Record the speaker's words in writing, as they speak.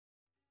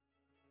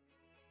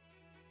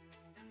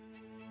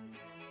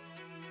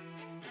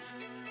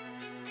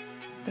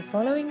The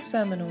following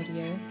sermon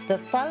audio The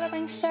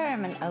following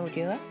sermon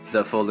audio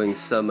The following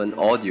sermon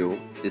audio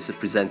is a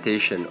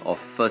presentation of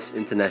First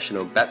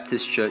International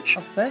Baptist Church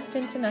of First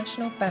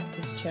International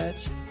Baptist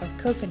Church of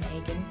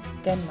Copenhagen,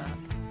 Denmark.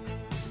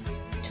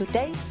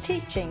 Today's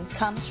teaching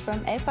comes from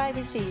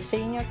FIBC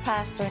Senior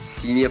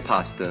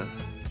Pastor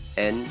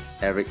N.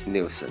 Eric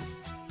Nielsen.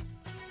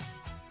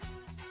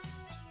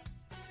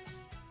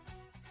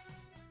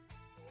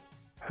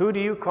 Who do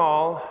you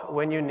call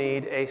when you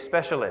need a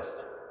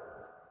specialist?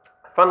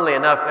 Funnily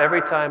enough,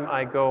 every time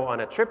I go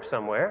on a trip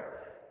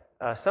somewhere,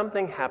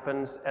 something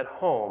happens at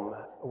home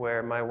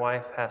where my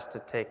wife has to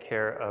take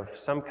care of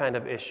some kind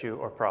of issue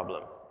or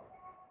problem.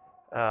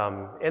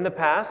 In the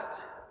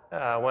past,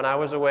 when I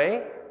was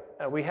away,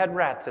 we had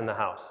rats in the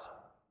house.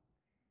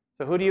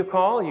 So who do you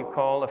call? You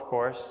call, of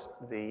course,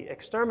 the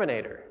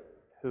exterminator,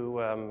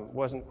 who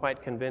wasn't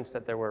quite convinced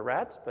that there were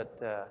rats, but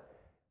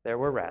there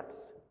were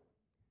rats.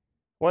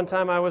 One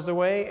time I was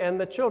away and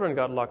the children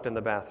got locked in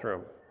the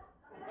bathroom.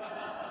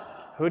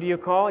 Who do you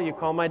call? You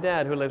call my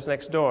dad, who lives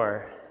next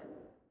door.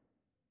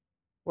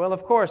 Well,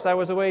 of course, I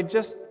was away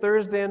just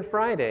Thursday and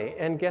Friday,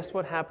 and guess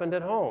what happened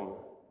at home?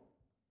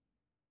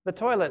 The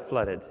toilet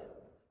flooded.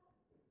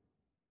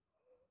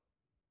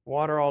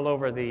 Water all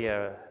over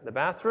the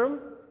bathroom,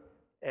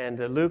 and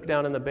Luke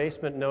down in the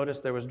basement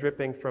noticed there was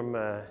dripping from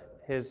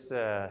his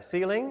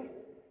ceiling.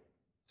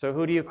 So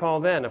who do you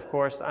call then? Of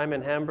course, I'm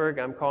in Hamburg,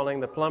 I'm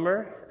calling the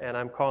plumber, and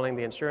I'm calling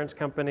the insurance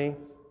company.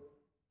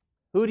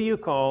 Who do you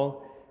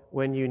call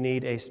when you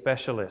need a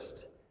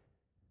specialist?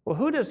 Well,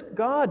 who does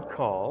God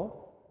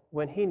call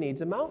when He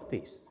needs a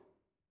mouthpiece?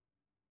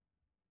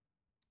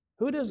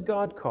 Who does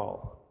God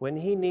call when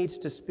He needs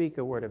to speak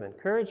a word of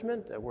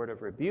encouragement, a word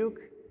of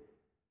rebuke,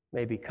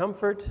 maybe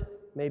comfort,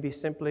 maybe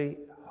simply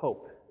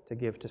hope to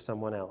give to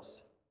someone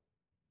else?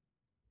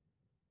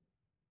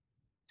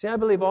 See, I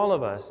believe all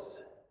of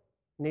us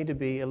need to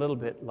be a little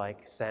bit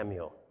like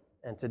Samuel.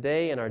 And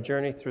today, in our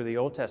journey through the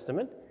Old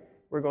Testament,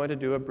 we're going to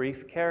do a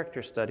brief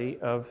character study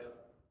of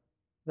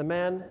the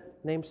man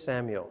named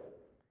Samuel.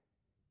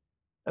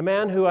 A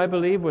man who I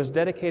believe was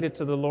dedicated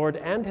to the Lord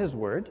and His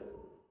Word,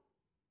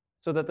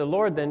 so that the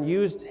Lord then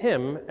used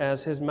him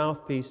as His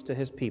mouthpiece to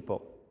His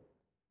people,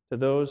 to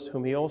those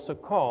whom He also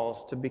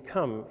calls to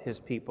become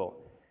His people.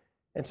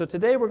 And so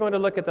today we're going to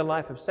look at the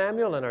life of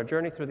Samuel and our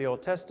journey through the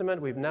Old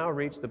Testament. We've now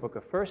reached the book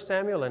of 1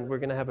 Samuel, and we're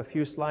going to have a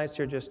few slides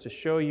here just to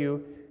show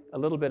you a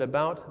little bit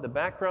about the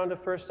background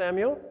of 1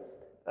 Samuel.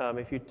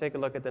 If you take a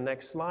look at the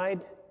next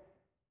slide.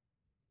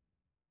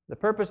 The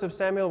purpose of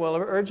Samuel, well,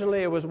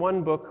 originally it was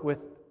one book with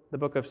the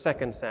book of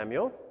 2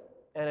 Samuel,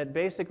 and it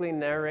basically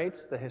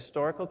narrates the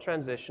historical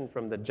transition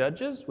from the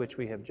judges, which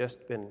we have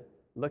just been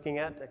looking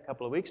at a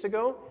couple of weeks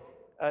ago,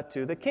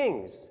 to the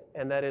kings.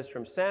 And that is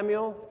from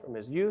Samuel, from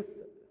his youth,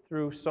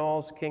 through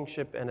Saul's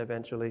kingship and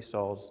eventually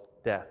Saul's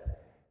death.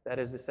 That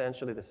is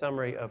essentially the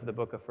summary of the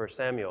book of 1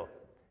 Samuel.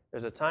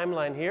 There's a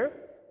timeline here.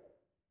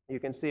 You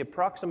can see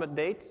approximate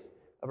dates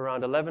of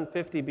around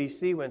 1150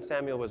 BC when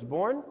Samuel was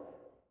born,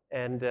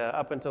 and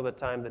up until the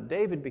time that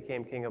David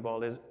became king of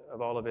all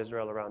of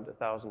Israel around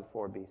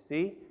 1004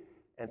 BC,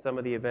 and some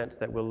of the events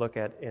that we'll look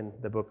at in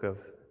the book of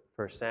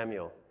 1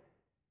 Samuel.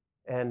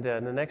 And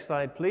the next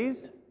slide,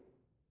 please.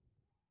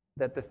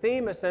 That the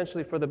theme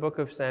essentially for the book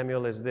of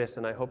Samuel is this,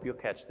 and I hope you'll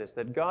catch this,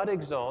 that God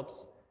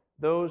exalts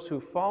those who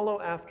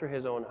follow after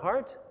His own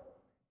heart,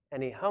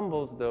 and He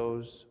humbles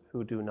those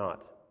who do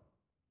not.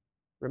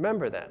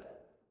 Remember that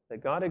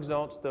God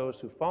exalts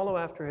those who follow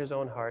after His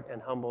own heart and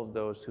humbles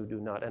those who do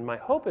not. And my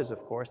hope is, of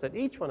course, that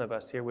each one of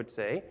us here would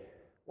say,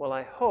 well,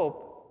 I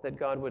hope that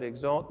God would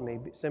exalt me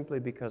simply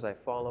because I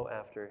follow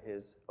after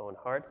His own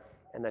heart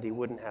and that He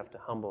wouldn't have to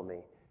humble me.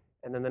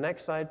 And then the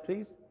next slide,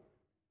 please.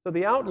 So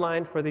the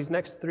outline for these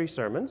next three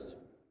sermons,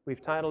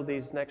 we've titled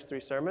these next three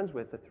sermons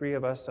with the three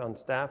of us on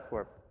staff who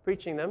are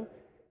preaching them,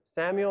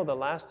 Samuel, the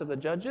last of the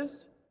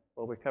judges.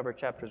 Well, we cover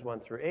chapters 1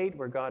 through 8,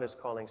 where God is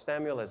calling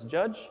Samuel as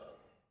judge.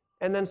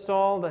 And then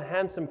Saul, the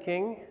handsome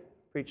king,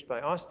 preached by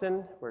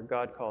Austin, where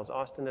God calls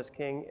Austin as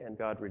king and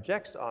God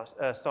rejects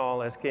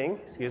Saul as king,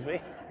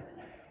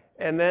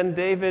 And then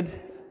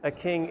David, a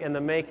king in the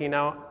making.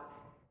 Now,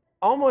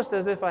 almost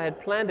as if I had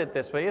planned it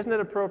this way, isn't it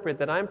appropriate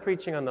that I'm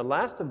preaching on the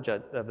last of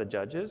the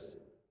judges,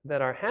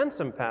 that our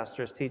handsome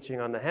pastor is teaching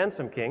on the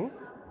handsome king,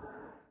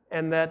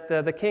 and that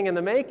the king in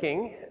the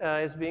making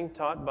is being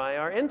taught by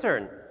our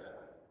intern?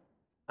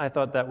 I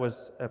thought that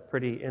was a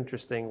pretty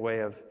interesting way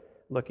of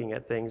looking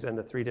at things and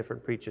the three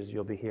different preachers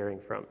you'll be hearing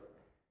from.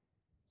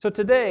 So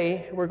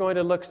today, we're going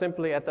to look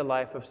simply at the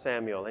life of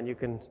Samuel, and you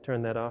can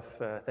turn that off.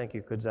 Thank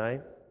you,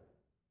 Kudzai.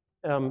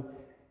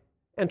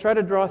 And try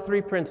to draw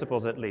three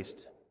principles at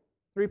least.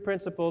 Three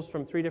principles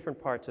from three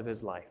different parts of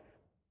his life.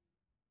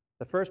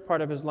 The first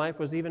part of his life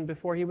was even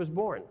before he was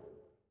born.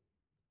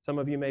 Some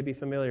of you may be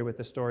familiar with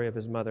the story of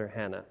his mother,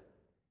 Hannah.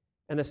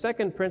 And the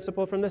second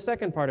principle from the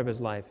second part of his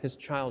life, his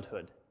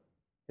childhood,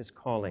 his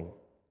calling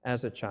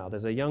as a child,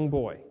 as a young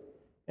boy.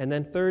 And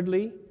then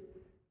thirdly,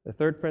 the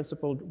third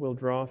principle will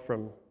draw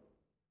from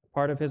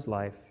part of his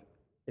life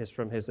is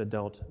from his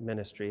adult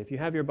ministry. If you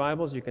have your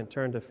Bibles, you can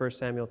turn to 1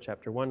 Samuel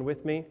chapter 1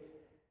 with me.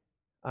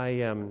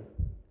 I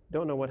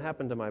don't know what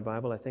happened to my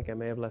Bible. I think I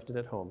may have left it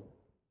at home.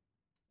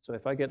 So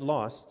if I get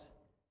lost,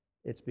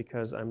 it's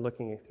because I'm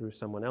looking through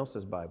someone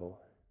else's Bible,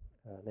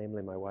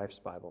 namely my wife's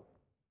Bible.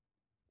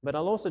 But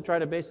I'll also try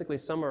to basically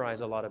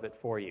summarize a lot of it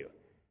for you.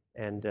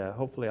 And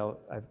hopefully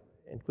I've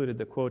included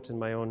the quotes in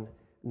my own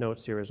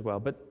notes here as well.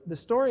 But the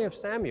story of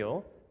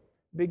Samuel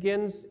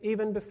begins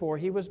even before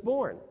he was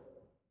born.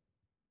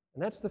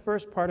 And that's the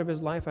first part of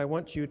his life I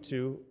want you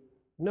to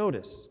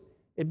notice.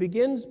 It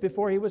begins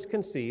before he was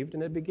conceived,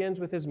 and it begins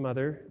with his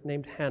mother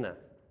named Hannah.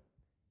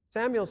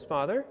 Samuel's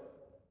father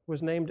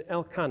was named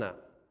Elkanah,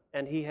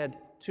 and he had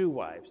 2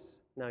 wives.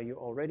 Now you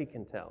already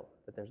can tell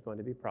that there's going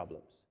to be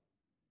problems.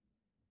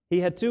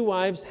 He had 2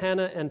 wives,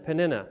 Hannah and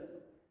Peninnah.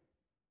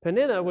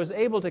 Peninnah was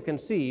able to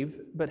conceive,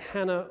 but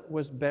Hannah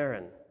was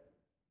barren.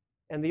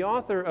 And the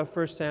author of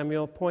 1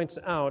 Samuel points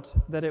out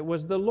that it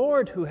was the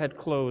Lord who had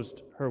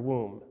closed her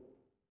womb.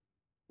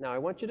 Now, I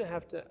want you to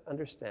have to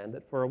understand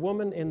that for a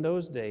woman in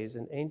those days,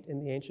 in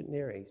the ancient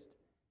Near East,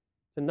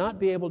 to not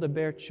be able to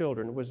bear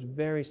children was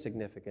very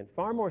significant,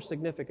 far more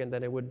significant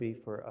than it would be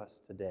for us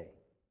today.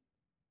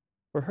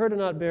 For her to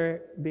not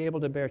be able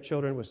to bear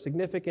children was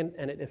significant,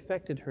 and it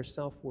affected her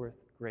self-worth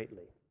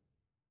greatly.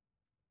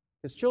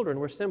 His children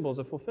were symbols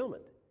of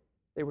fulfillment.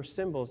 They were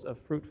symbols of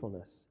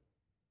fruitfulness.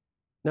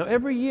 Now,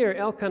 every year,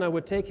 Elkanah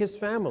would take his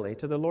family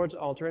to the Lord's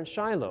altar in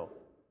Shiloh,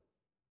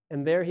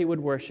 and there he would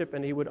worship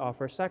and he would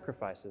offer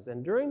sacrifices.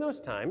 And during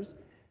those times,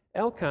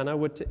 Elkanah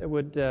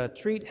would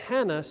treat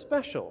Hannah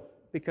special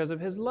because of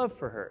his love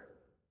for her.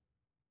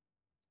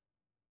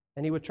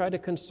 And he would try to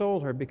console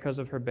her because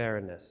of her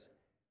barrenness.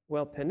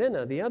 Well,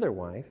 Peninnah, the other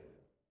wife,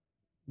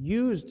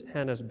 used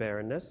Hannah's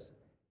barrenness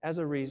as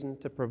a reason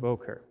to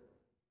provoke her.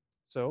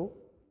 So,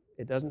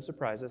 it doesn't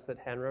surprise us that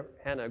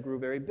Hannah grew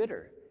very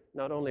bitter.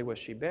 Not only was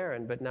she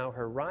barren, but now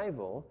her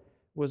rival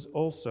was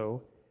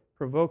also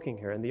provoking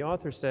her. And the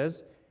author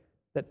says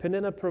that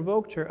Peninnah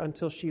provoked her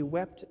until she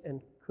wept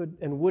and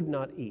would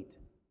not eat.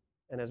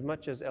 And as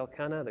much as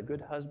Elkanah, the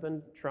good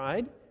husband,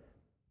 tried,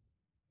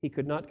 he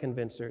could not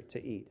convince her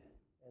to eat.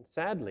 And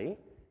sadly,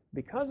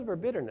 because of her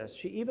bitterness,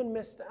 she even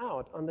missed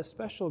out on the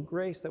special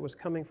grace that was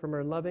coming from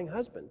her loving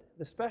husband,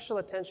 the special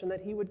attention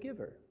that he would give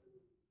her.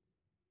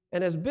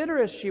 And as bitter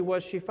as she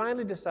was, she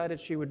finally decided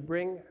she would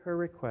bring her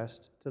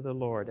request to the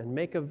Lord and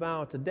make a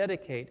vow to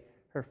dedicate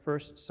her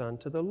first son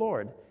to the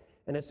Lord.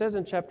 And it says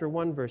in chapter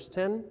 1, verse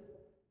 10,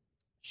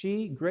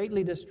 she,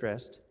 greatly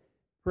distressed,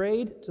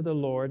 prayed to the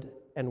Lord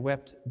and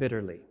wept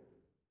bitterly.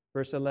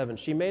 Verse 11,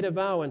 she made a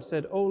vow and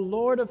said, O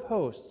Lord of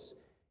hosts,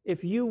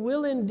 if you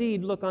will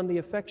indeed look on the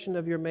affection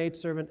of your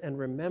maidservant and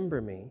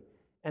remember me,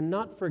 and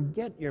not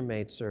forget your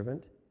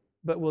maidservant,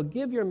 but will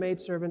give your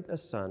maidservant a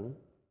son,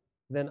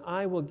 then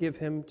I will give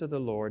him to the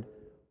Lord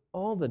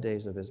all the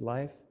days of his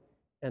life,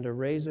 and a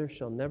razor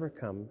shall never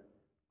come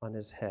on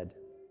his head.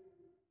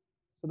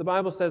 So the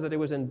Bible says that it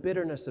was in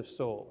bitterness of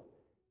soul.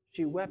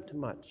 She wept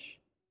much,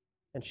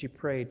 and she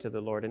prayed to the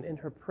Lord. And in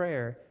her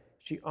prayer,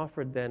 she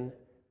offered then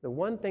the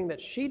one thing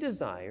that she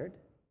desired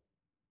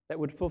that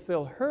would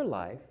fulfill her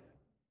life.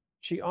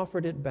 She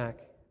offered it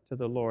back to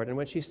the Lord. And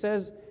when she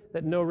says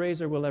that no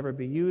razor will ever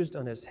be used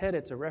on his head,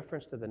 it's a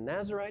reference to the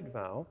Nazirite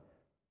vow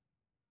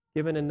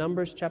given in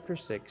Numbers chapter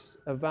 6,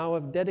 a vow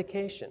of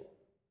dedication.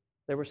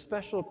 There were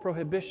special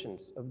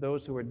prohibitions of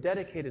those who were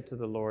dedicated to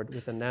the Lord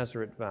with a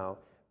Nazirite vow.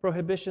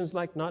 Prohibitions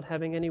like not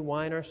having any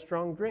wine or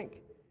strong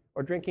drink,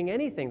 or drinking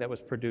anything that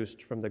was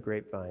produced from the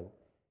grapevine,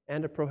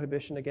 and a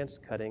prohibition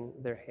against cutting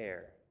their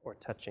hair or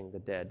touching the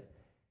dead.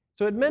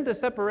 So it meant a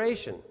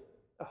separation,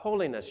 a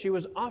holiness. She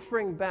was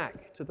offering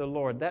back to the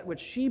Lord that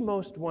which she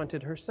most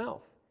wanted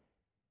herself.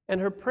 And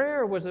her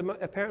prayer was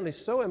apparently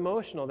so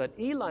emotional that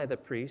Eli the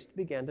priest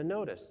began to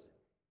notice.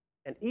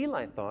 And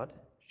Eli thought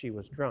she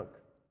was drunk.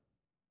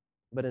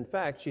 But in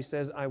fact, she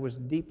says, I was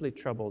deeply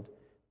troubled,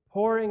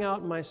 pouring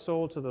out my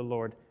soul to the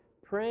Lord,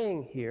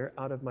 praying here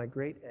out of my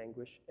great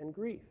anguish and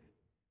grief.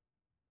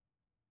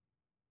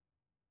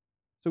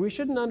 So we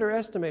shouldn't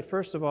underestimate,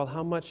 first of all,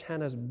 how much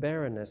Hannah's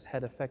barrenness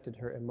had affected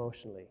her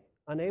emotionally.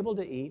 Unable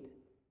to eat,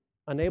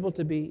 unable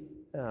to be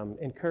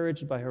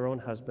encouraged by her own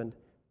husband,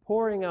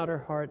 pouring out her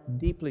heart,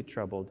 deeply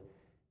troubled.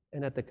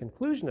 And at the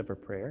conclusion of her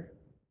prayer,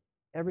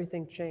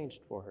 everything changed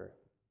for her.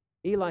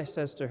 Eli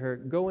says to her,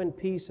 go in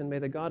peace, and may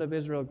the God of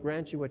Israel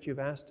grant you what you've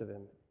asked of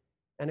him.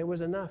 And it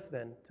was enough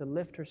then to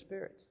lift her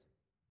spirits.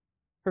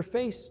 Her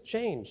face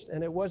changed,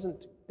 and it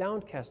wasn't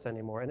downcast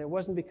anymore, and it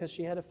wasn't because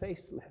she had a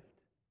facelift.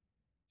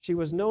 She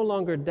was no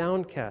longer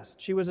downcast.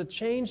 She was a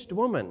changed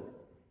woman.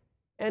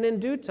 And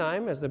in due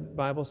time, as the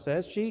Bible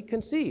says, she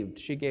conceived.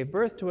 She gave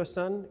birth to a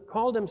son,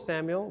 called him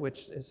Samuel,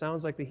 which it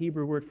sounds like the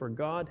Hebrew word for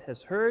God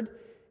has heard.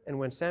 And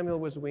when Samuel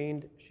was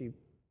weaned, she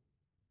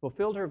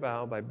fulfilled her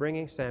vow by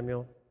bringing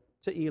Samuel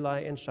to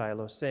Eli in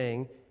Shiloh,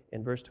 saying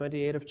in verse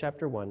 28 of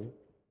chapter 1,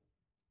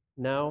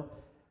 now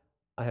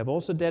I have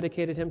also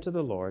dedicated him to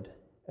the Lord.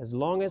 As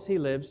long as he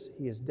lives,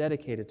 he is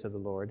dedicated to the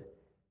Lord.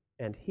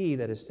 And he,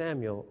 that is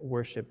Samuel,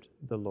 worshipped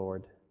the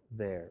Lord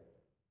there.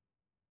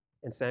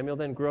 And Samuel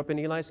then grew up in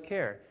Eli's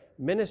care,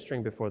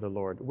 ministering before the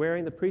Lord,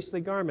 wearing the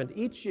priestly garment.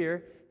 Each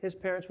year, his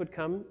parents would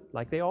come,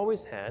 like they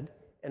always had,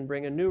 and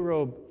bring a new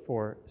robe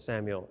for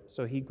Samuel.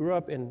 So he grew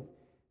up in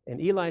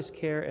Eli's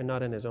care and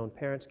not in his own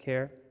parents'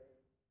 care.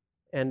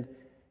 And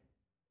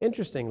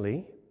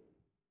interestingly,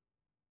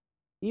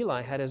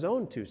 Eli had his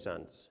own 2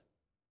 sons.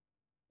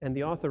 And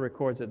the author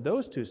records that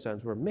those 2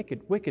 sons were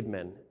wicked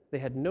men. They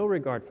had no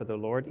regard for the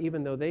Lord,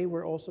 even though they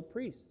were also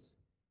priests.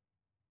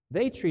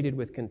 They treated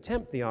with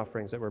contempt the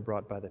offerings that were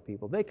brought by the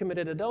people. They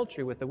committed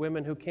adultery with the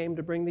women who came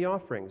to bring the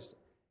offerings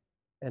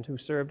and who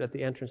served at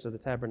the entrance of the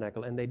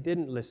tabernacle, and they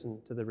didn't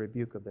listen to the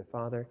rebuke of their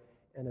father,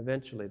 and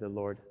eventually the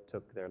Lord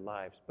took their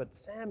lives. But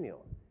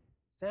Samuel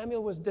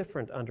was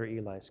different under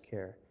Eli's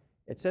care.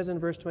 It says in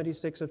verse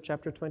 26 of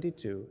chapter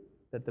 22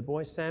 that the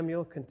boy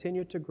Samuel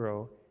continued to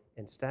grow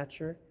in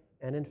stature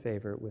and in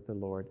favor with the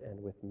Lord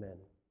and with men.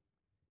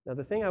 Now,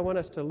 the thing I want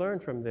us to learn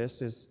from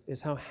this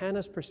is how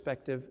Hannah's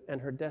perspective and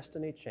her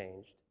destiny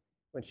changed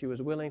when she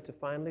was willing to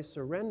finally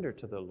surrender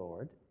to the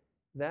Lord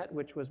that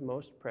which was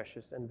most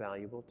precious and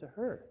valuable to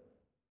her.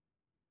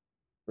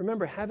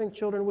 Remember, having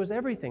children was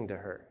everything to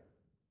her.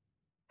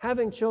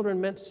 Having children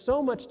meant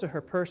so much to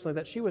her personally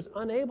that she was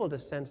unable to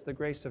sense the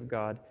grace of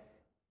God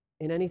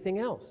in anything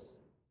else.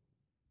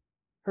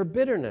 Her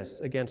bitterness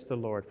against the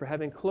Lord for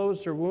having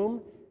closed her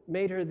womb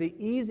made her the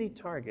easy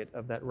target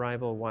of that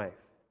rival wife.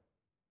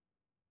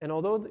 And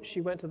although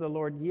she went to the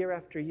Lord year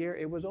after year,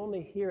 it was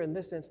only here in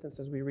this instance,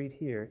 as we read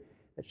here,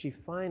 that she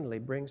finally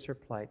brings her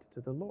plight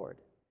to the Lord.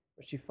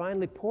 She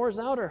finally pours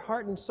out her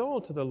heart and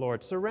soul to the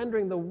Lord,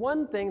 surrendering the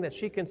one thing that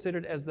she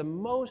considered as the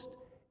most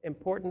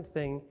important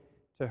thing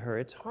to her.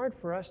 It's hard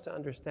for us to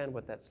understand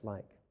what that's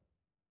like.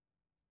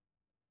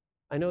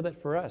 I know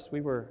that for us, we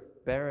were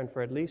barren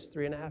for at least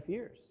 3.5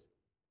 years.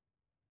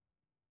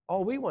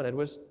 All we wanted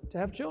was to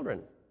have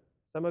children.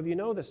 Some of you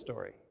know this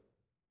story.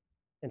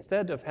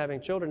 Instead of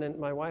having children,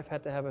 my wife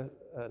had to have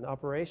an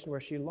operation where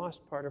she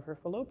lost part of her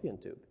fallopian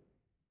tube.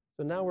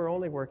 So now we're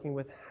only working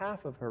with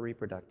half of her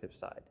reproductive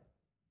side.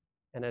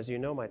 And as you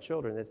know, my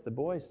children, it's the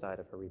boys' side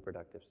of her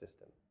reproductive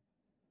system.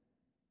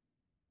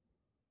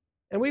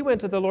 And we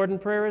went to the Lord in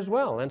prayer as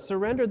well and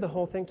surrendered the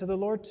whole thing to the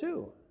Lord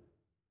too.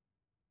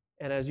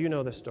 And as you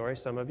know the story,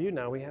 some of you,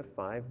 now we have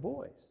 5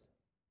 boys.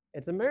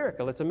 It's a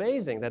miracle. It's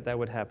amazing that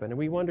would happen. And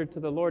we wondered to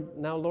the Lord,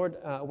 now, Lord,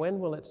 when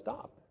will it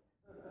stop?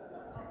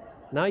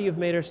 Now you've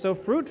made her so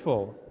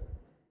fruitful.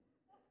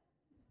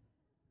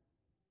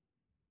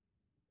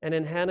 And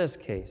in Hannah's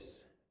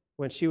case,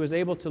 when she was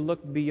able to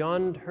look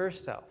beyond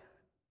herself,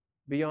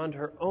 beyond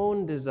her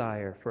own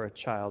desire for a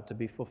child to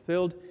be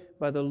fulfilled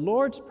by the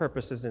Lord's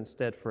purposes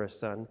instead for a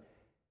son,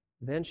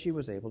 then she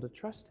was able to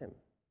trust him.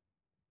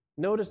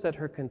 Notice that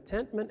her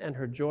contentment and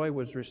her joy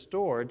was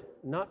restored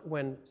not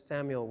when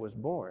Samuel was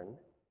born,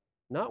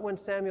 not when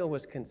Samuel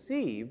was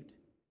conceived,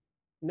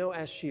 no,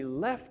 as she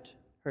left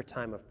her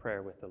time of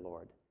prayer with the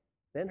Lord.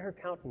 Then her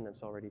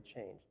countenance already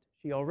changed.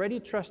 She already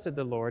trusted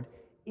the Lord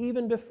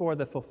even before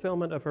the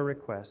fulfillment of her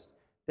request,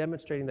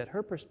 demonstrating that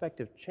her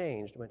perspective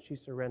changed when she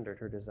surrendered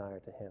her desire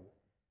to him.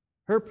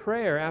 Her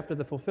prayer after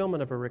the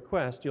fulfillment of her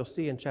request, you'll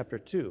see in chapter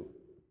 2,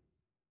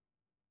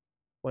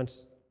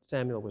 once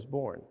Samuel was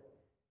born.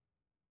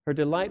 Her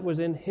delight was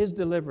in his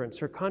deliverance.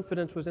 Her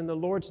confidence was in the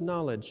Lord's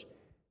knowledge,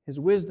 his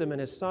wisdom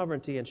and his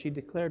sovereignty, and she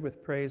declared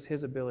with praise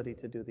his ability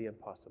to do the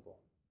impossible.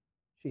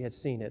 She had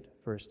seen it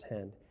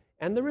firsthand.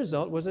 And the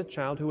result was a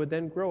child who would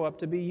then grow up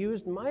to be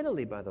used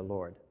mightily by the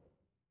Lord,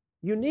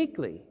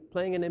 uniquely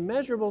playing an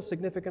immeasurable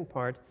significant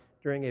part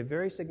during a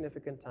very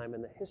significant time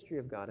in the history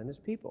of God and his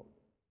people.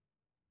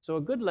 So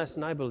a good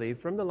lesson, I believe,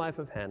 from the life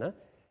of Hannah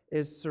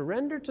is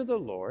surrender to the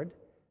Lord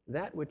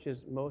that which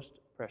is most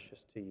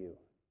precious to you.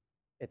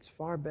 It's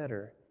far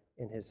better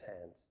in his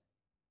hands,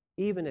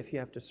 even if you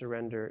have to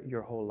surrender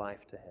your whole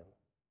life to him.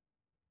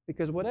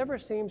 Because whatever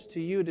seems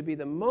to you to be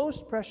the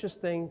most precious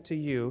thing to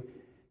you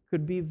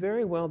could be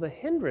very well the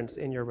hindrance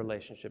in your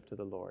relationship to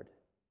the Lord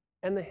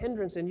and the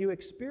hindrance in you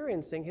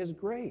experiencing his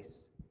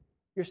grace.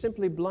 You're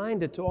simply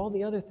blinded to all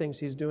the other things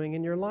he's doing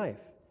in your life.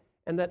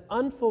 And that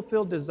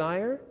unfulfilled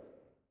desire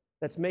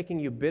that's making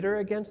you bitter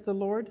against the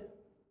Lord,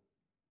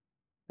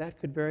 that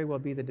could very well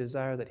be the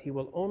desire that he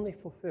will only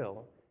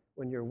fulfill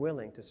when you're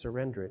willing to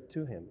surrender it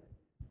to him.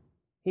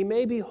 He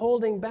may be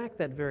holding back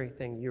that very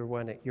thing you're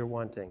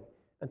wanting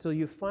until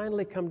you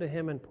finally come to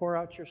him and pour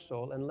out your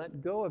soul and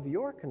let go of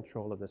your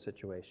control of the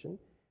situation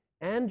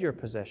and your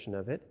possession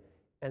of it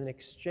and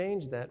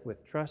exchange that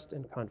with trust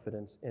and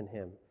confidence in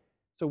him.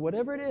 So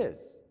whatever it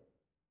is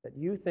that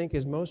you think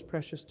is most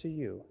precious to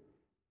you,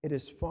 it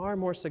is far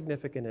more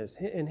significant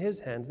in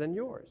his hands than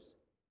yours.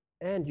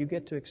 And you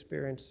get to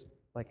experience,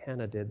 like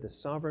Hannah did, the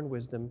sovereign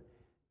wisdom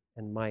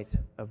and might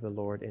of the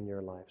Lord in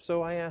your life.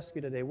 So I ask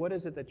you today, what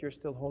is it that you're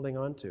still holding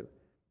on to?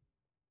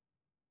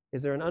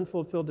 Is there an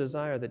unfulfilled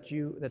desire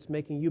that's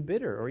making you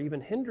bitter or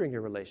even hindering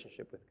your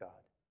relationship with God?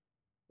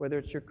 Whether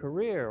it's your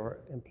career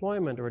or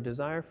employment or a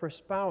desire for a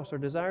spouse or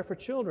desire for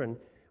children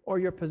or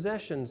your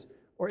possessions,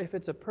 or if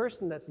it's a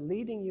person that's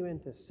leading you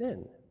into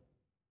sin.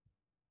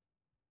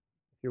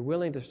 if you're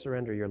willing to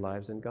surrender your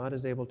lives, then God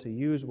is able to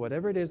use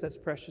whatever it is that's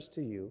precious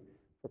to you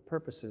for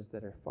purposes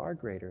that are far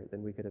greater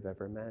than we could have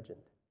ever imagined.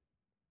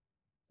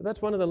 So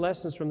that's one of the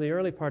lessons from the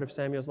early part of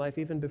Samuel's life,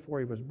 even before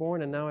he was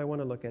born, and now I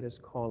want to look at his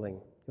calling.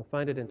 You'll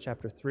find it in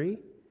chapter 3,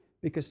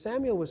 because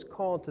Samuel was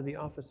called to the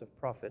office of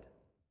prophet,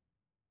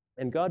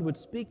 and God would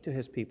speak to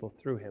his people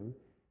through him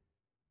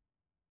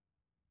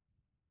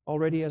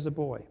already as a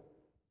boy.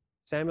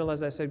 Samuel,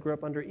 as I said, grew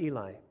up under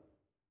Eli.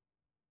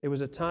 It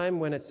was a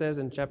time when it says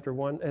in chapter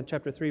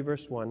 3,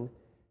 verse 1,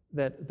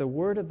 that the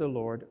word of the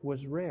Lord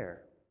was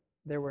rare.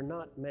 There were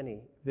not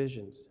many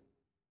visions.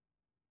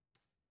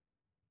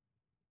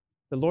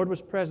 The Lord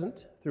was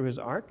present through his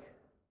ark,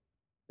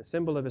 the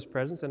symbol of his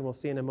presence, and we'll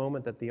see in a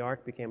moment that the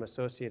ark became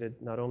associated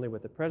not only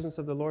with the presence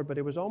of the Lord, but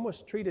it was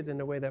almost treated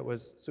in a way that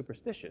was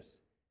superstitious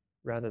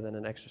rather than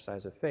an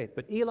exercise of faith.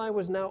 But Eli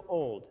was now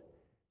old,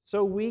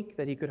 so weak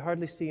that he could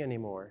hardly see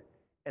anymore,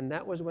 and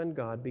that was when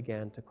God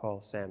began to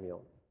call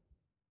Samuel.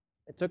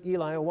 It took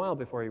Eli a while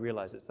before he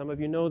realized it. Some of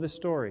you know the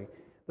story.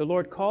 The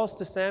Lord calls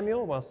to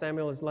Samuel while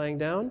Samuel is lying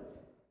down,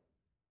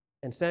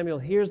 and Samuel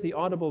hears the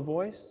audible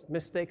voice,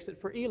 mistakes it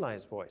for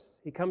Eli's voice.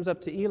 He comes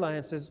up to Eli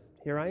and says,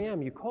 "Here I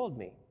am, you called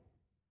me."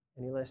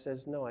 And Eli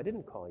says, "No, I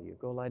didn't call you.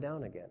 Go lie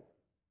down again."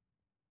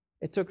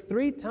 It took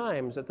 3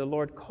 times that the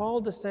Lord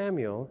called to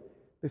Samuel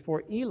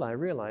before Eli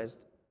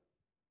realized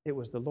it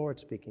was the Lord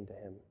speaking to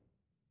him.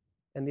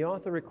 And the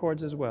author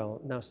records as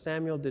well, "Now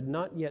Samuel did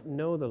not yet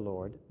know the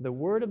Lord. The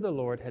word of the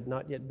Lord had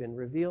not yet been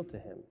revealed to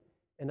him."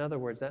 In other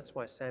words, that's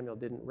why Samuel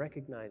didn't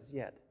recognize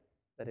yet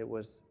that it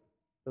was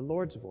the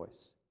Lord's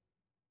voice.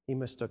 He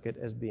mistook it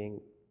as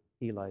being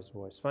Eli's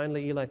voice.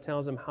 Finally, Eli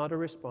tells him how to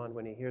respond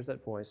when he hears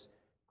that voice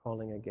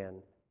calling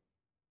again.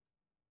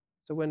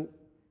 So when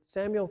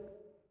Samuel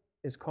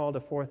is called a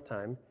 4th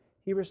time,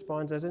 he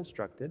responds as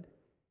instructed,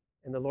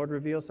 and the Lord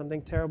reveals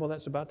something terrible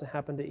that's about to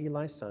happen to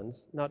Eli's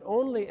sons, not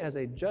only as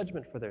a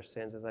judgment for their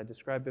sins, as I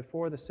described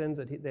before, the sins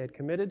that they had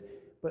committed,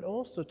 but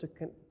also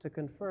to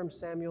confirm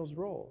Samuel's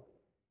role.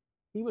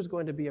 He was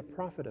going to be a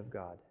prophet of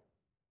God.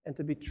 And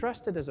to be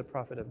trusted as a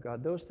prophet of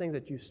God, those things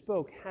that you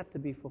spoke had to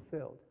be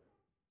fulfilled.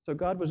 So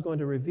God was going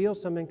to reveal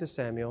something to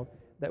Samuel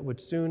that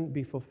would soon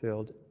be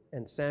fulfilled,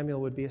 and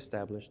Samuel would be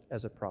established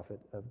as a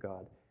prophet of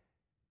God.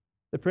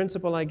 The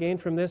principle I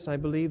gained from this, I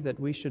believe that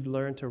we should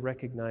learn to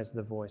recognize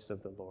the voice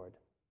of the Lord.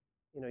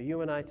 You know, you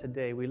and I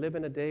today, we live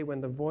in a day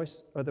when the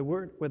voice or the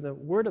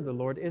word of the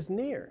Lord is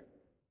near.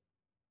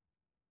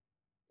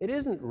 It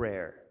isn't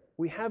rare.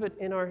 We have it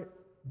in our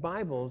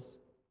Bibles,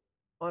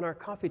 on our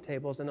coffee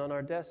tables and on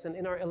our desks and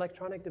in our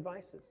electronic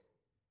devices.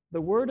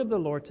 The word of the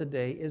Lord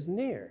today is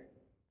near.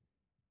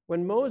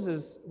 When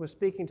Moses was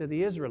speaking to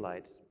the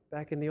Israelites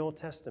back in the Old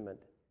Testament,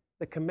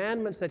 the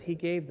commandments that he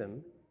gave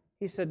them,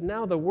 he said,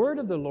 "Now the word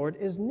of the Lord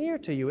is near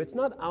to you." It's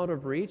not out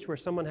of reach where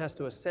someone has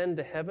to ascend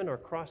to heaven or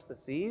cross the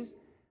seas.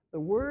 The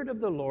word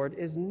of the Lord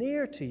is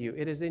near to you.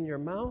 It is in your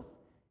mouth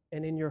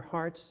and in your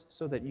hearts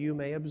so that you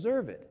may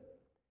observe it.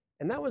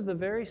 And that was the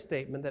very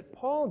statement that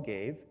Paul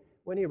gave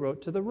when he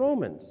wrote to the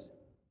Romans.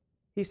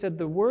 He said,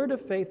 the word of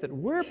faith that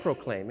we're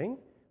proclaiming,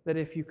 that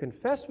if you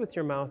confess with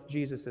your mouth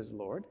Jesus is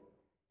Lord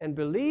and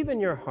believe in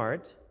your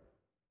heart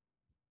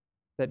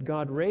that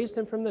God raised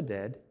him from the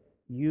dead,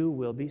 you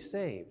will be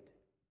saved.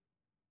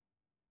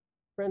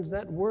 Friends,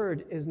 that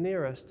word is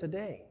near us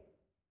today.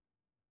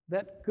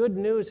 That good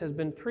news has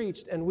been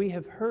preached, and we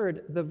have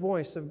heard the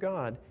voice of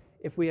God.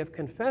 If we have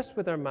confessed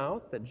with our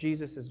mouth that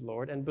Jesus is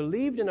Lord and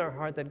believed in our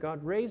heart that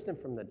God raised him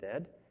from the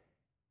dead,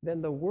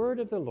 then the word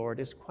of the Lord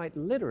is quite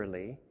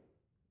literally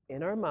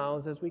in our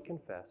mouths as we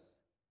confess,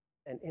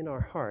 and in our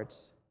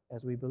hearts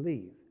as we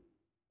believe.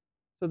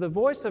 So the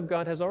voice of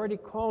God has already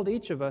called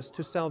each of us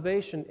to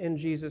salvation in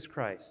Jesus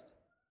Christ.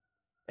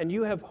 And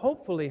you have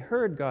hopefully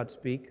heard God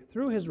speak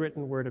through his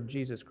written word of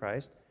Jesus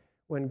Christ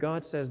when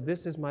God says,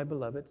 "This is my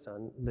beloved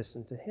Son,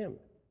 listen to him."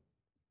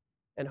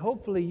 And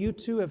hopefully you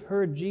too have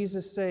heard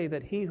Jesus say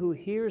that he who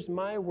hears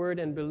my word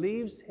and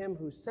believes him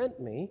who sent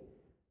me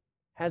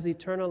has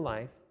eternal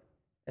life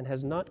and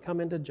has not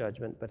come into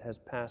judgment, but has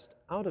passed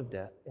out of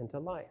death into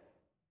life.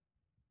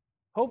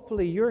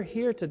 Hopefully you're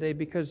here today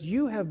because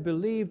you have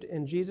believed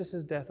in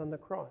Jesus' death on the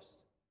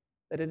cross,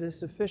 that it is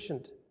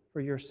sufficient for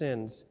your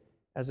sins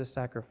as a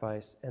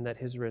sacrifice, and that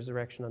his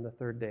resurrection on the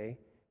 3rd day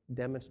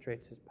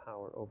demonstrates his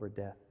power over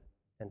death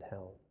and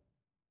hell.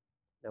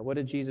 Now, what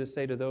did Jesus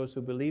say to those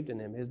who believed in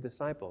him, his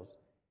disciples?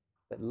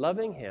 That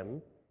loving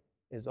him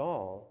is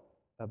all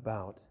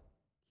about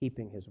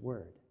keeping his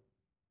word.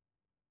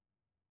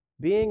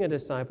 Being a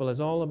disciple is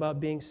all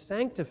about being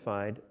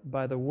sanctified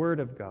by the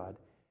word of God.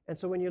 And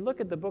so when you look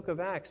at the book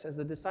of Acts, as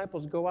the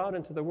disciples go out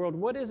into the world,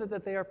 what is it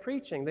that they are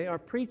preaching? They are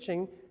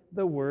preaching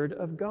the word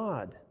of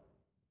God.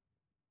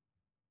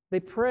 They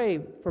pray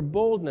for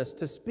boldness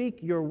to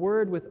speak your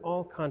word with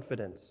all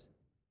confidence.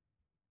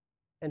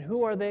 And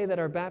who are they that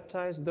are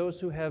baptized?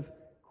 Those who have,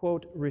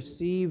 quote,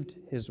 received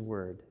his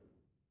word.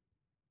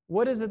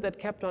 What is it that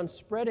kept on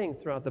spreading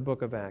throughout the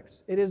book of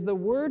Acts? It is the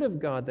word of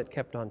God that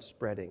kept on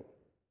spreading.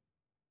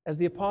 As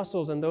the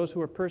apostles and those who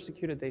were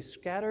persecuted, they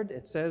scattered,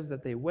 it says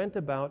that they went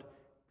about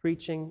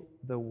preaching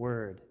the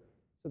Word,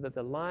 so that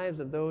the lives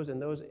of those in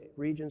those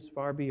regions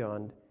far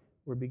beyond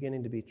were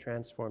beginning to be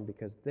transformed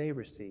because they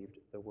received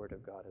the Word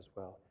of God as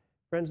well.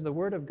 Friends, the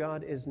Word of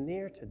God is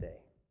near today.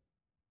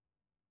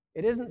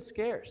 It isn't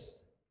scarce.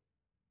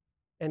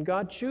 And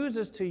God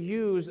chooses to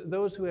use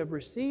those who have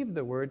received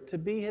the Word to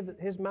be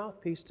His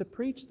mouthpiece to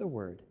preach the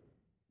Word.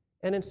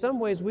 And in some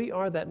ways, we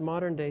are that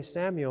modern-day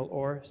Samuel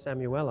or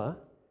Samuela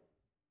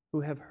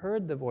who have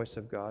heard the voice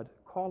of God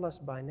call us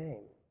by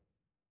name.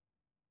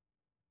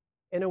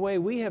 In a way,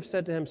 we have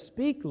said to Him,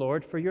 "Speak,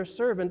 Lord, for your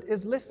servant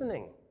is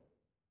listening."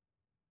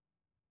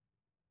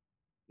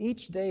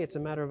 Each day, it's a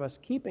matter of us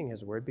keeping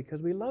His word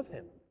because we love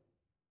Him.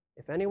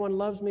 If anyone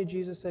loves me,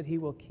 Jesus said, he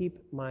will keep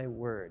my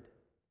word.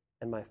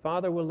 And my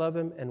Father will love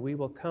him, and we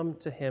will come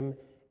to him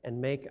and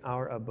make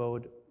our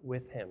abode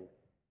with him.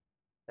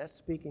 That's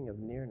speaking of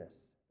nearness.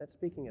 That's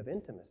speaking of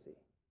intimacy.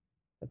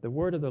 That the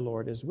word of the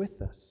Lord is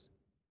with us.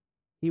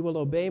 He will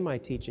obey my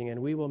teaching,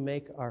 and we will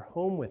make our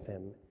home with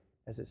him,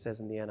 as it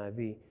says in the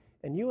NIV.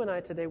 And you and I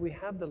today, we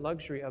have the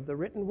luxury of the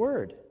written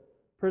word,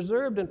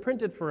 preserved and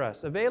printed for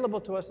us,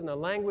 available to us in a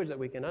language that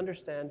we can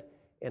understand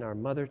in our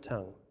mother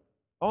tongue.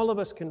 All of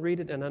us can read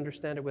it and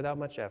understand it without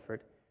much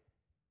effort.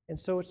 And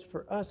so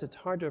for us, it's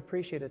hard to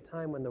appreciate a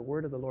time when the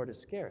word of the Lord is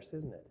scarce,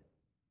 isn't it?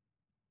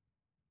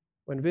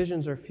 When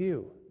visions are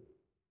few,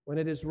 when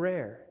it is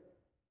rare.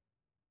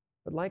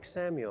 But like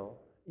Samuel,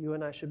 you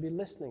and I should be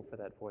listening for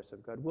that voice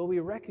of God. Will we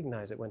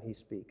recognize it when he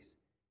speaks?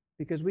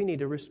 Because we need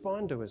to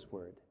respond to his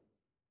word.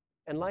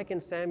 And like in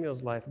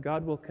Samuel's life,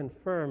 God will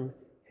confirm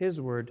his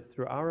word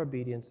through our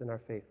obedience and our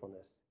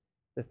faithfulness.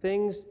 The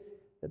things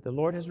that the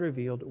Lord has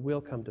revealed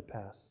will come to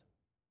pass.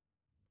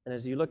 And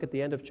as you look at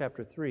the end of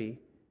chapter 3,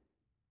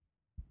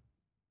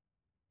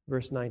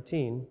 verse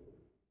 19,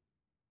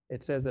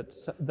 it says that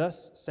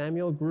thus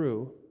Samuel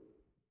grew,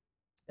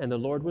 and the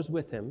Lord was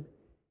with him,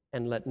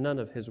 and let none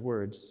of his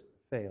words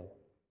fail.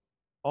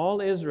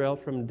 All Israel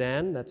from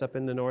Dan, that's up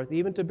in the north,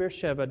 even to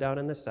Beersheba down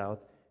in the south,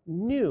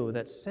 knew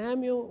that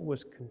Samuel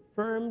was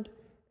confirmed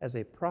as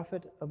a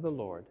prophet of the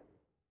Lord.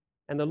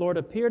 And the Lord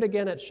appeared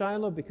again at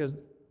Shiloh because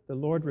the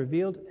Lord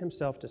revealed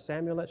himself to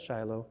Samuel at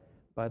Shiloh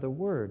by the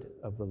word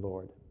of the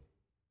Lord.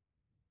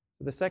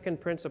 The second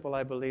principle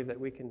I believe that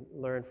we can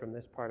learn from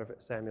this part of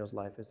Samuel's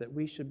life is that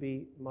we should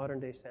be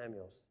modern-day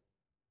Samuels,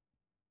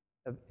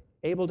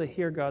 able to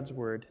hear God's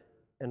word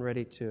and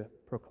ready to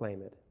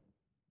proclaim it.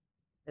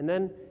 And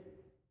then,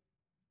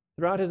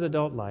 throughout his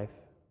adult life,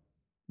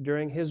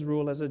 during his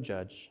rule as a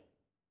judge,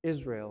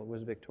 Israel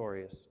was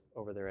victorious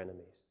over their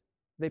enemies.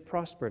 They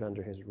prospered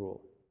under his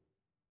rule.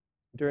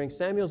 During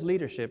Samuel's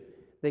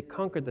leadership, they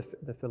conquered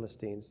the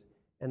Philistines,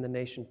 and the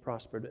nation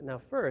prospered. Now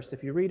first,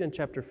 if you read in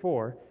chapter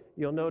 4,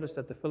 you'll notice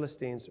that the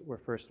Philistines were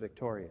first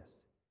victorious.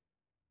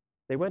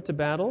 They went to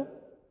battle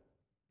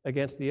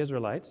against the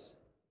Israelites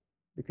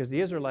because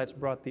the Israelites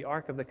brought the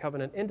Ark of the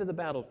Covenant into the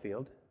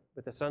battlefield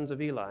with the sons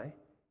of Eli,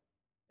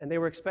 and they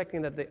were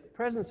expecting that the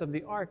presence of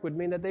the Ark would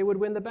mean that they would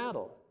win the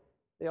battle.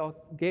 They all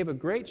gave a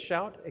great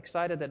shout,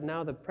 excited that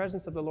now the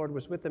presence of the Lord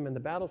was with them in the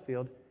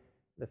battlefield.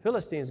 The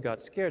Philistines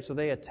got scared, so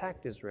they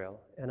attacked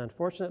Israel. And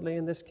unfortunately,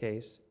 in this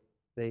case,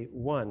 they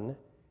won,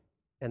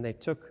 and they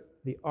took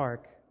the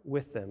ark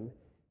with them,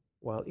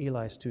 while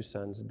Eli's two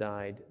sons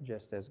died,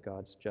 just as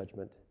God's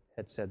judgment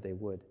had said they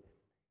would.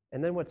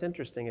 And then what's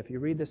interesting, if you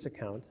read this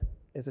account,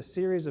 is a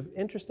series of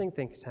interesting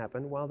things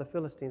happen while the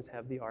Philistines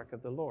have the ark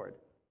of the Lord.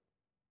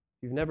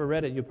 If you've never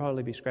read it, you'll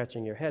probably be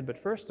scratching your head. But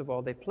first of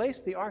all, they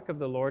placed the ark of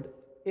the Lord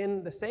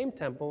in the same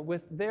temple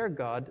with their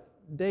god,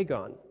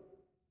 Dagon.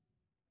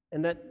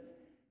 And that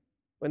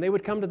when they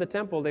would come to the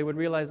temple, they would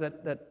realize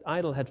that that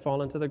idol had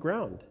fallen to the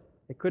ground.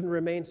 It couldn't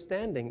remain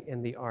standing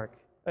in the ark,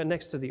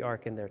 next to the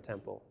ark in their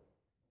temple.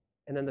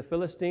 And then the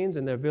Philistines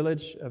in their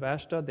village of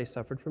Ashdod, they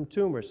suffered from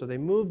tumors, so they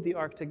moved the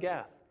ark to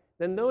Gath.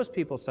 Then those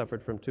people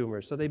suffered from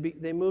tumors, so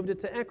they moved it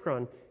to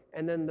Ekron,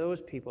 and then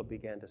those people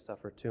began to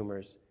suffer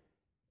tumors,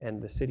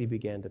 and the city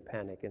began to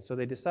panic. And so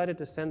they decided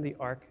to send the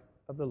ark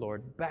of the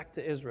Lord back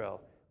to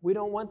Israel. We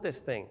don't want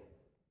this thing.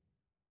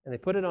 And they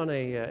put it on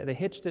they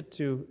hitched it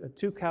to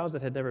two cows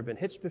that had never been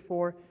hitched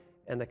before,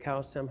 and the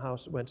cows somehow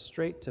went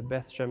straight to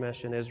Beth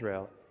Shemesh in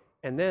Israel.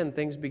 And then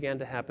things began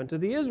to happen to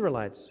the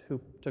Israelites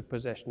who took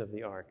possession of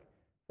the ark.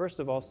 First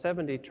of all,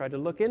 70 tried to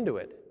look into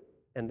it,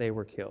 and they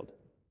were killed.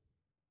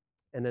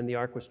 And then the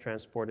ark was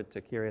transported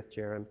to Kiriath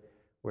Jearim,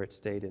 where it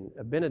stayed in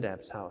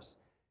Abinadab's house.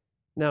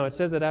 Now, it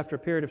says that after a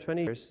period of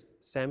 20 years,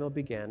 Samuel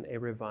began a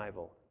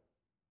revival.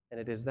 And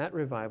it is that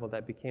revival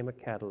that became a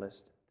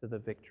catalyst to the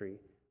victory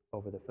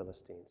over the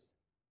Philistines.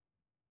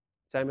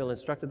 Samuel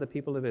instructed the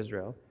people of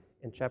Israel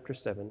in chapter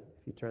 7,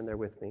 if you turn there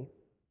with me.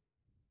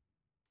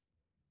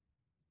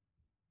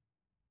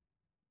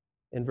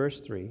 In verse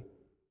 3,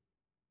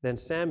 then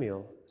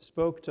Samuel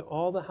spoke to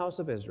all the house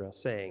of Israel,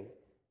 saying,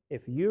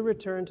 if you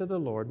return to the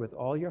Lord with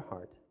all your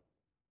heart,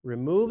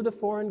 remove the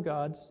foreign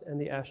gods and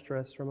the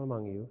Ashtoreths from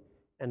among you,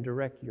 and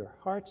direct your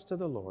hearts to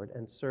the Lord,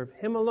 and serve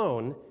him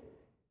alone,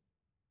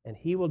 and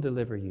he will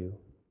deliver you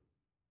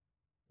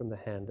from the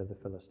hand of the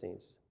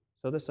Philistines.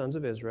 So the sons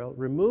of Israel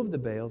removed the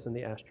Baals and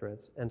the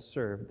Ashtoreths and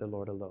served the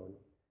Lord alone.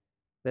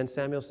 Then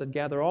Samuel said,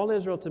 "Gather all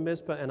Israel to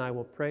Mizpah, and I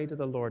will pray to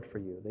the Lord for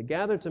you." They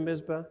gathered to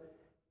Mizpah,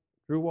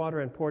 drew water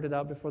and poured it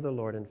out before the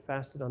Lord, and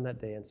fasted on that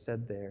day and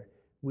said there,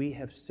 "We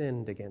have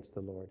sinned against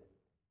the Lord."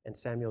 And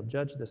Samuel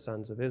judged the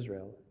sons of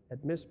Israel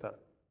at Mizpah.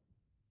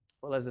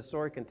 Well, as the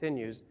story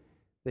continues,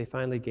 they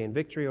finally gain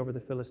victory over the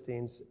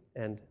Philistines,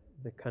 and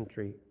the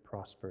country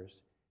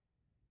prospers.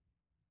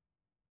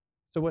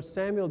 So what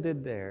Samuel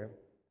did there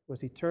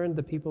was he turned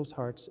the people's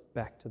hearts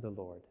back to the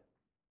Lord.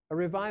 A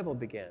revival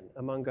began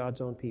among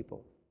God's own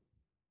people.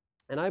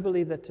 And I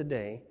believe that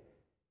today,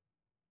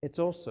 it's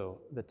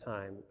also the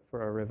time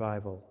for a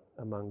revival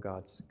among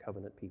God's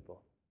covenant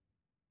people.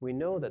 We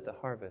know that the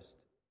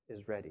harvest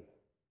is ready.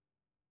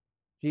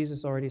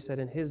 Jesus already said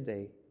in his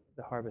day,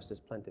 the harvest is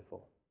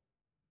plentiful.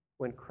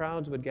 When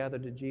crowds would gather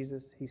to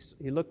Jesus,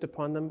 he looked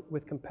upon them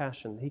with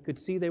compassion. He could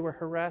see they were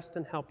harassed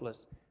and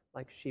helpless,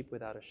 like sheep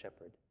without a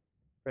shepherd.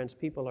 Friends,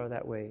 people are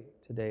that way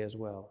today as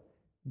well.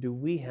 Do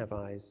we have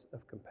eyes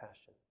of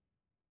compassion?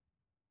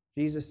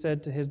 Jesus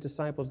said to his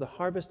disciples, "The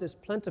harvest is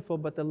plentiful,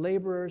 but the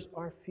laborers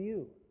are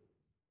few."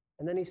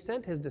 And then he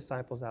sent his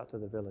disciples out to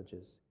the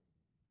villages.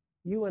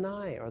 You and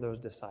I are those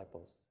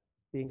disciples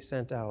being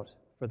sent out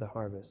for the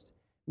harvest.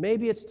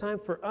 Maybe it's time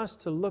for us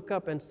to look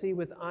up and see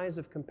with eyes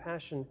of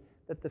compassion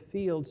that the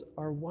fields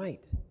are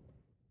white,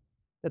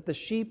 that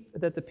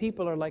the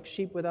people are like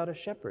sheep without a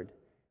shepherd.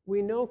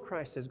 We know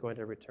Christ is going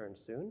to return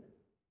soon.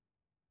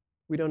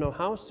 We don't know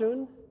how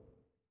soon,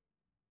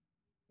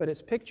 but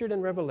it's pictured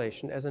in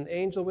Revelation as an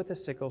angel with a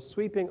sickle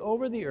sweeping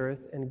over the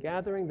earth and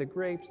gathering the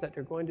grapes that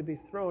are going to be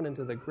thrown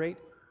into the great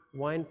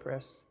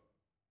winepress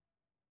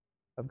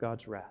of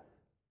God's wrath.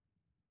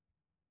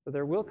 So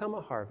there will come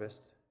a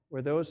harvest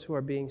where those who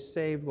are being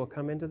saved will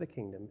come into the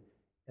kingdom,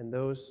 and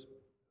those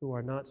who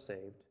are not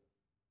saved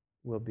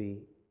will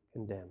be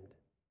condemned.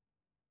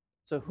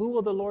 So who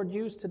will the Lord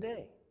use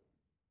today?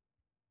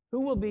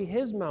 Who will be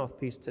his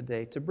mouthpiece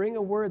today to bring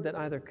a word that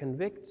either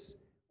convicts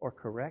or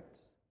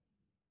corrects?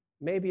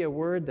 Maybe a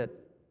word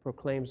that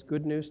proclaims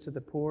good news to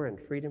the poor and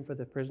freedom for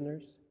the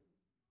prisoners?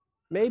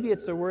 Maybe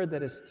it's a word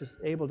that is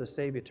able to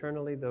save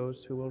eternally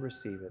those who will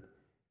receive it.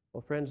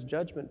 Well, friends,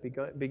 judgment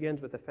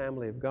begins with the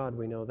family of God.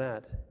 We know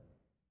that.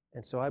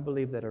 And so I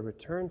believe that a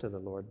return to the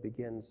Lord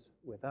begins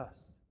with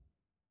us.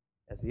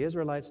 As the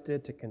Israelites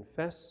did, to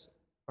confess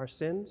our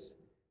sins,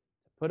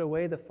 to put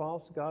away the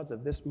false gods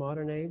of this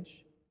modern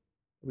age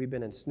we've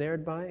been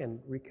ensnared by,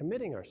 and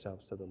recommitting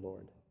ourselves to the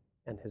Lord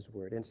and his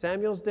word. In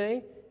Samuel's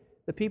day,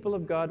 the people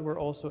of God were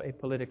also a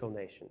political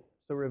nation.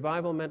 So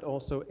revival meant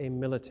also a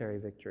military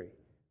victory.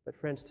 But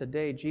friends,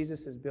 today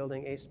Jesus is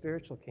building a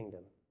spiritual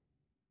kingdom.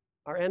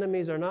 Our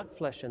enemies are not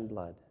flesh and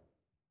blood.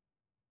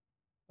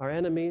 Our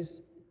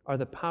enemies are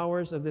the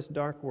powers of this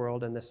dark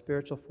world and the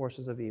spiritual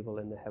forces of evil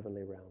in the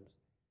heavenly realms.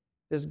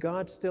 Does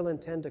God still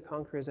intend to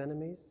conquer his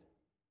enemies?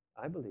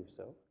 I believe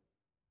so.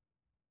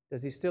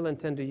 Does he still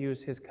intend to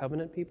use his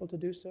covenant people to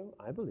do so?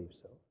 I believe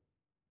so.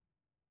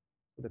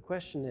 The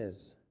question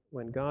is,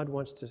 when God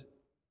wants to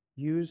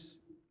use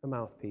a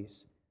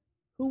mouthpiece,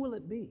 who will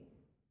it be?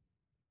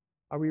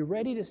 Are we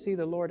ready to see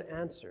the Lord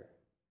answer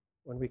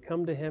when we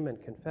come to him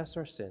and confess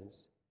our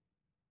sins?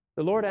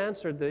 The Lord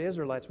answered the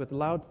Israelites with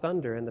loud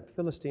thunder, and the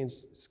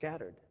Philistines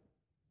scattered.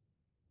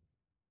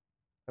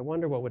 I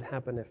wonder what would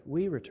happen if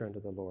we return to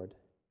the Lord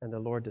and the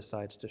Lord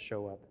decides to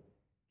show up,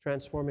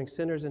 transforming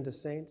sinners into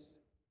saints,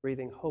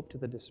 breathing hope to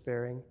the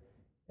despairing,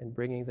 and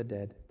bringing the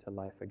dead to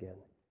life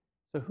again.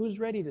 So who's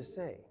ready to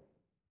say,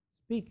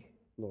 "Speak,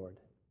 Lord,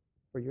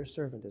 for your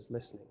servant is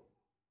listening"?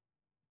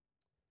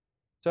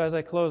 So as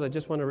I close, I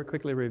just want to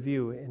quickly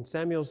review. In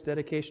Samuel's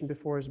dedication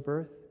before his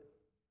birth,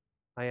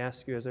 I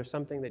ask you, is there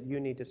something that you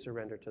need to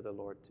surrender to the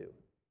Lord to?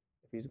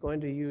 If he's going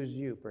to use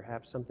you,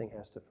 perhaps something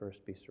has to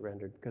first be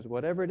surrendered, because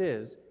whatever it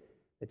is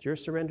that you're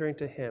surrendering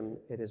to him,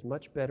 it is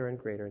much better and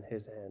greater in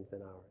his hands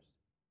than ours.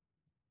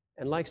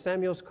 And like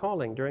Samuel's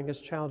calling during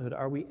his childhood,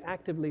 are we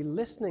actively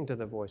listening to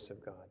the voice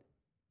of God,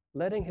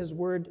 letting his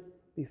word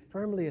be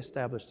firmly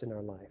established in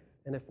our life?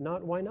 And if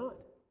not, why not?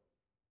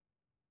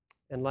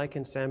 And like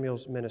in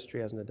Samuel's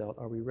ministry as an adult,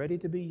 are we ready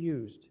to be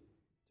used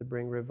to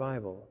bring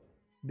revival,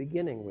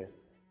 beginning with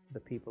the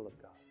people of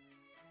God?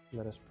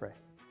 Let us pray.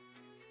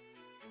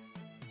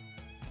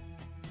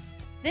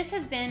 This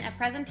has been a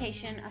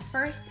presentation of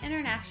First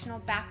International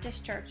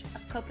Baptist Church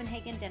of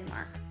Copenhagen,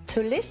 Denmark.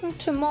 To listen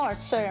to more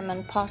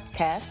sermon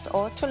podcasts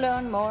or to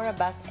learn more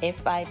about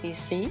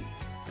FIBC,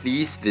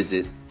 please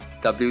visit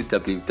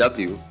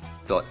www.fibc.dk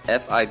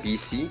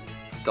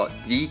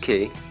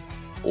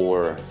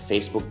or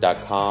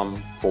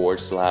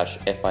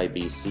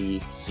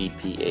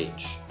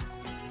facebook.com/FIBCCPH.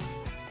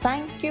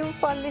 thank you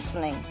for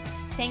listening.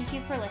 Thank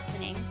you for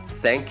listening.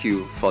 Thank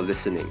you for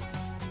listening.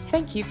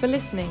 Thank you for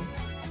listening.